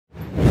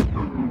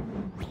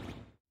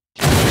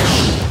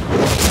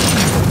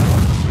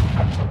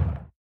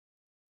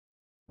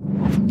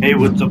Hey,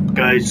 what's up,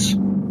 guys?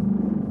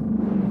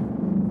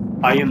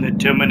 I am the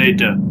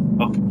Terminator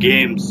of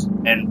games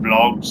and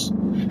vlogs.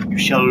 You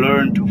shall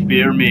learn to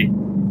fear me.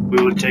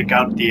 We will take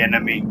out the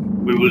enemy.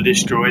 We will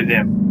destroy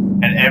them,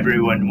 and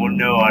everyone will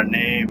know our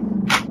name.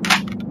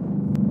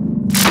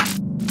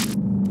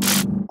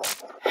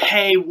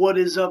 Hey, what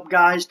is up,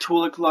 guys?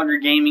 Toilet Clogger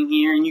Gaming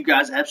here, and you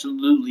guys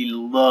absolutely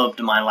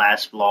loved my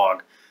last vlog.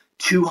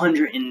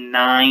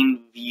 209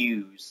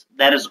 views.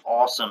 That is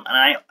awesome, and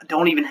I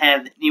don't even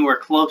have anywhere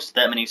close to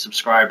that many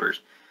subscribers.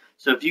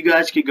 So if you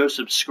guys could go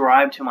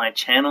subscribe to my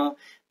channel,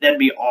 that'd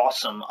be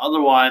awesome.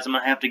 Otherwise, I'm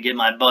going to have to get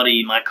my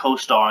buddy, my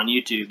co-star on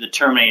YouTube, the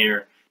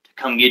Terminator, to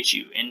come get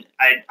you. And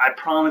I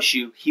promise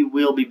you, he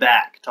will be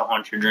back to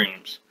haunt your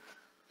dreams.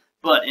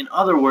 But in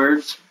other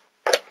words,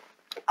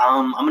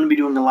 I'm going to be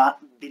doing a lot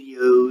of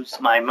videos.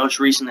 My most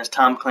recent is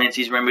Tom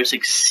Clancy's Rainbow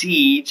Six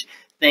Siege.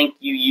 Thank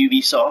you,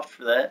 Ubisoft,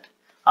 for that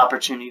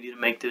opportunity to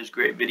make those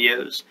great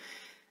videos.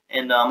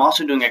 And I'm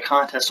also doing a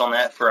contest on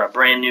that for a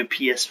brand new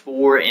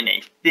PS4 and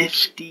a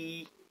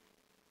 $50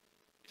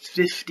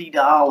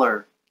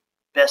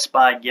 Best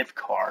Buy gift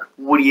card.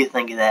 What do you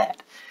think of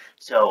that?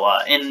 So,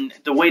 and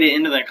the way to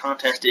enter that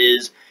contest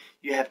is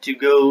you have to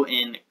go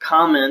and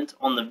comment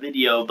on the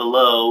video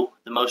below,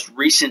 the most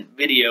recent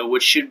video,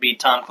 which should be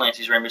Tom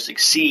Clancy's Rainbow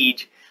Six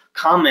Siege.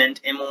 Comment,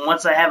 and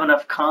once I have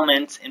enough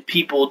comments and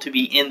people to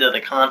be into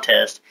the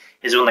contest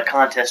is when the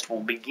contest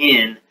will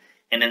begin.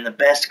 And in the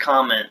best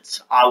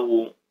comments,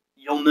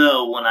 you'll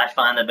know when I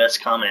find the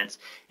best comments.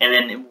 And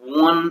then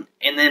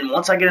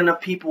once I get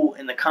enough people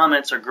and the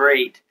comments are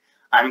great,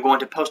 I'm going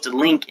to post a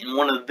link in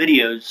one of the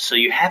videos. So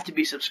you have to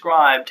be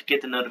subscribed to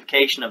get the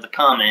notification of the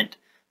comment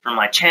from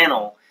my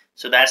channel.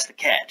 So that's the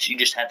catch. You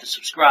just have to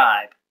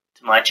subscribe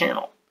to my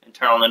channel and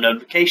turn on the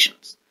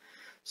notifications.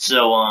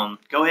 So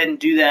go ahead and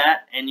do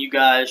that, and you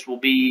guys will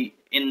be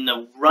in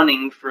the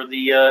running for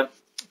the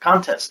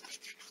contest.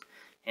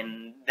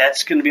 And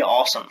that's going to be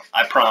awesome.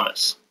 I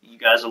promise. You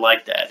guys will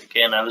like that.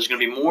 Again, there's going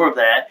to be more of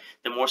that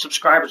the more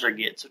subscribers I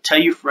get. So tell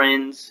your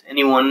friends,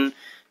 anyone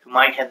who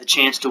might have the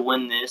chance to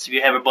win this. If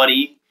you have a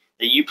buddy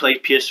that you play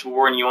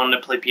PS4 and you want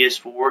them to play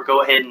PS4,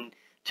 go ahead and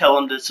tell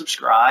them to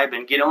subscribe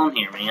and get on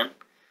here, man.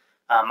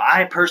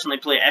 I personally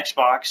play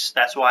Xbox.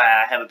 That's why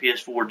I have a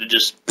PS4 to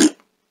just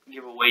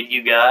give away to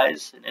you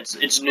guys. And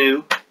it's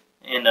new.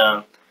 And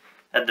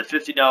had the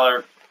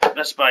 $50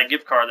 Best Buy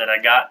gift card that I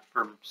got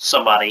from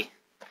somebody.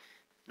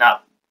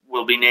 Not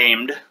will be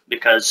named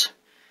because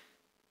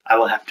I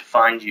will have to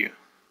find you.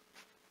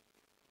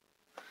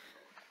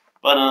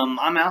 But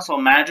I'm also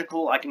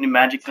magical. I can do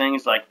magic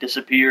things like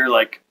disappear,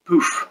 like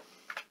poof.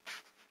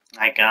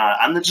 Like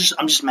I'm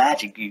just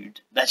magic,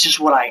 dude. That's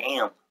just what I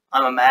am.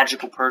 I'm a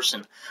magical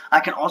person. I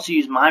can also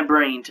use my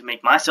brain to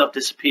make myself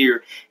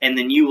disappear, and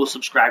then you will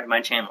subscribe to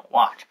my channel.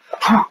 Watch.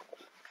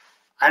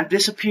 I've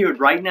disappeared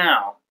right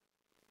now,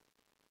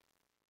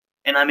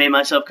 and I made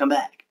myself come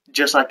back.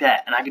 Just like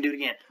that. And I can do it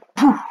again.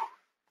 Poof.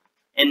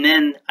 And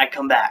then I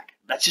come back.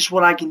 That's just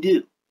what I can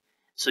do.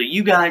 So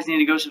you guys need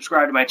to go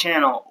subscribe to my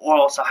channel, or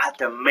else I have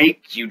to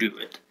make you do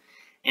it.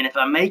 And if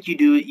I make you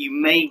do it, you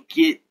may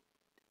get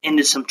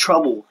into some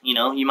trouble. You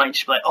know, you might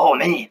just be like, oh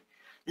man,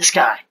 this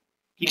guy,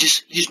 he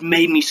just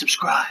made me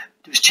subscribe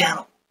to his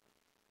channel.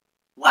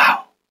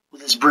 Wow,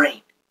 with his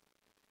brain.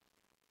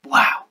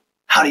 Wow,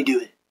 how'd he do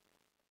it?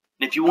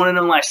 And if you want to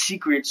know my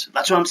secrets,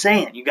 that's what I'm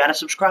saying. You got to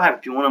subscribe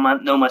if you want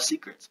to know my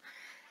secrets.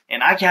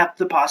 And I have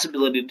the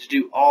possibility to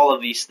do all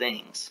of these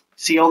things.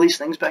 See all these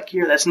things back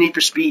here? That's Need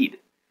for Speed.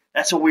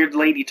 That's a weird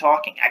lady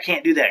talking. I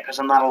can't do that because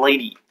I'm not a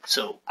lady.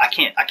 So I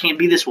can't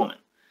be this woman.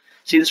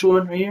 See this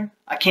woman right here?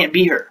 I can't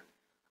be her.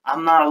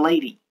 I'm not a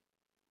lady.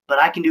 But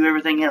I can do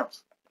everything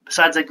else.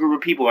 Besides that group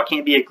of people, I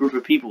can't be a group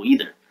of people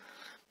either.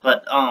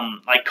 But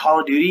like Call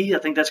of Duty, I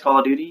think that's Call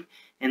of Duty.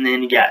 And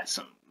then you got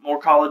some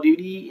more Call of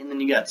Duty, and then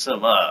you got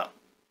some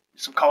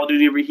Call of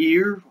Duty over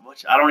here,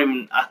 which I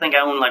think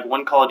I own like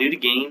one Call of Duty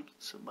game.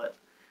 So,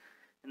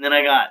 and then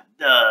I got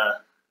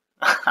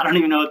I don't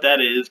even know what that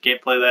is.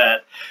 Can't play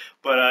that.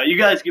 But you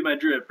guys get my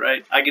drift,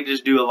 right? I can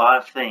just do a lot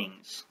of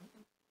things.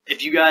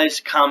 If you guys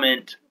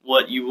comment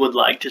what you would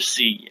like to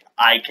see,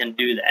 I can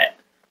do that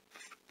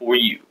for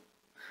you.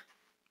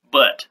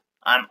 But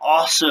I'm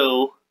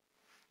also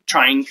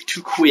trying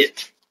to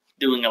quit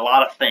doing a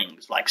lot of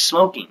things like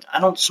smoking. I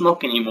don't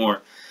smoke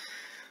anymore.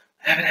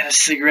 I haven't had a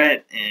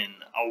cigarette in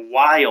a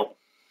while.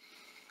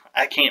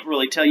 I can't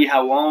really tell you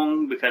how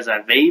long because I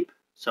vape,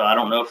 so I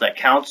don't know if that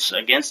counts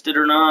against it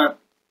or not.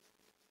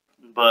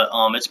 But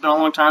it's been a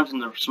long time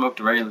since I've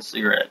smoked a regular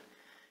cigarette,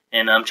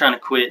 and I'm trying to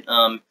quit.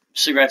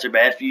 Cigarettes are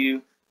bad for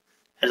you,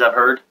 as I've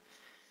heard,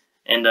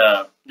 and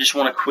just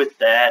want to quit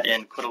that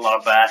and quit a lot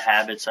of bad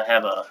habits. I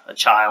have a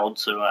child,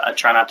 so I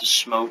try not to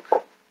smoke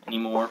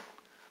anymore,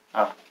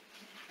 and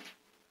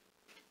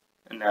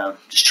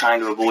just trying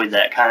to avoid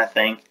that kind of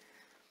thing.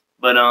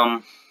 But I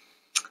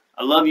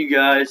love you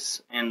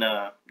guys, and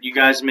you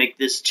guys make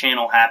this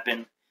channel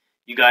happen.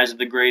 You guys are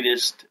the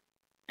greatest,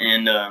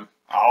 and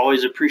I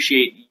always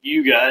appreciate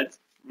you guys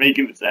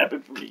making this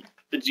happen for me.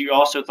 but you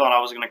also thought I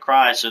was gonna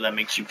cry, so that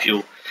makes you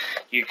feel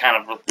you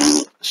kind of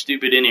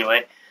stupid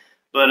anyway.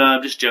 But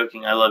I'm just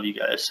joking. I love you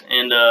guys,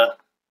 and if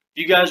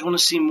you guys want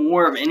to see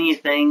more of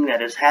anything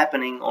that is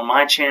happening on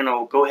my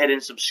channel, go ahead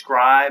and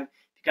subscribe.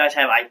 If you guys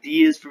have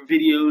ideas for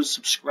videos,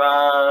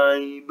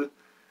 subscribe.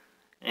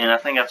 And I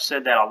think I've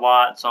said that a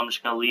lot, so I'm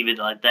just gonna leave it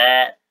like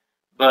that.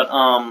 But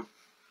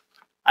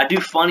I do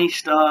funny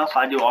stuff.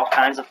 I do all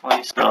kinds of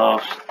funny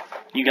stuff.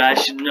 You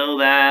guys should know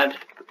that.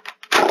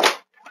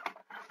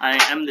 I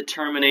am the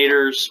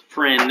Terminator's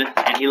friend,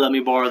 and he let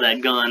me borrow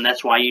that gun.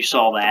 That's why you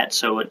saw that.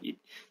 So,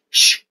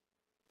 shh.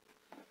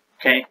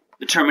 Okay?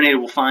 The Terminator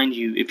will find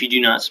you if you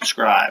do not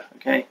subscribe.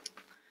 Okay?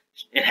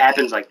 It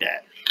happens like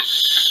that.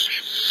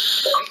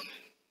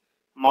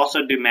 I'm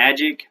also do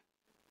magic.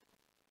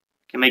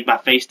 Can make my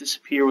face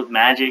disappear with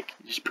magic.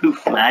 Just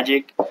poof,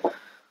 magic.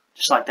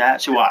 Just like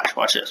that. So watch.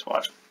 Watch this.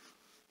 Watch.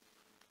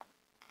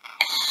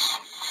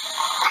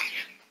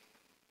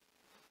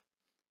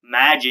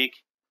 Magic.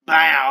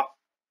 Bow.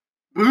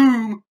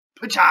 Boom.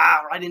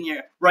 Pacha. Right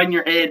in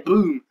your head.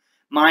 Boom.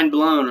 Mind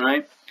blown,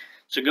 right?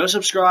 So go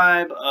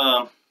subscribe.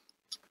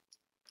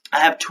 I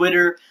have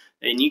Twitter,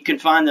 and you can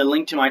find the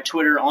link to my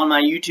Twitter on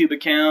my YouTube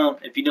account.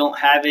 If you don't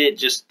have it,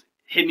 just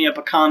hit me up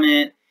a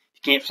comment.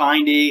 If you can't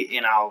find it,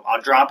 and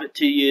I'll drop it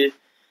to you.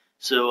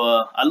 So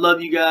I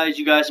love you guys.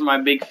 You guys are my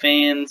big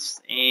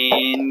fans,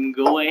 and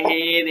go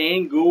ahead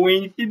and go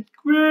and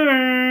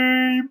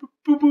subscribe.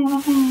 Boo,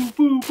 boo, boo, boo,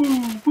 boo,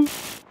 boo, boo.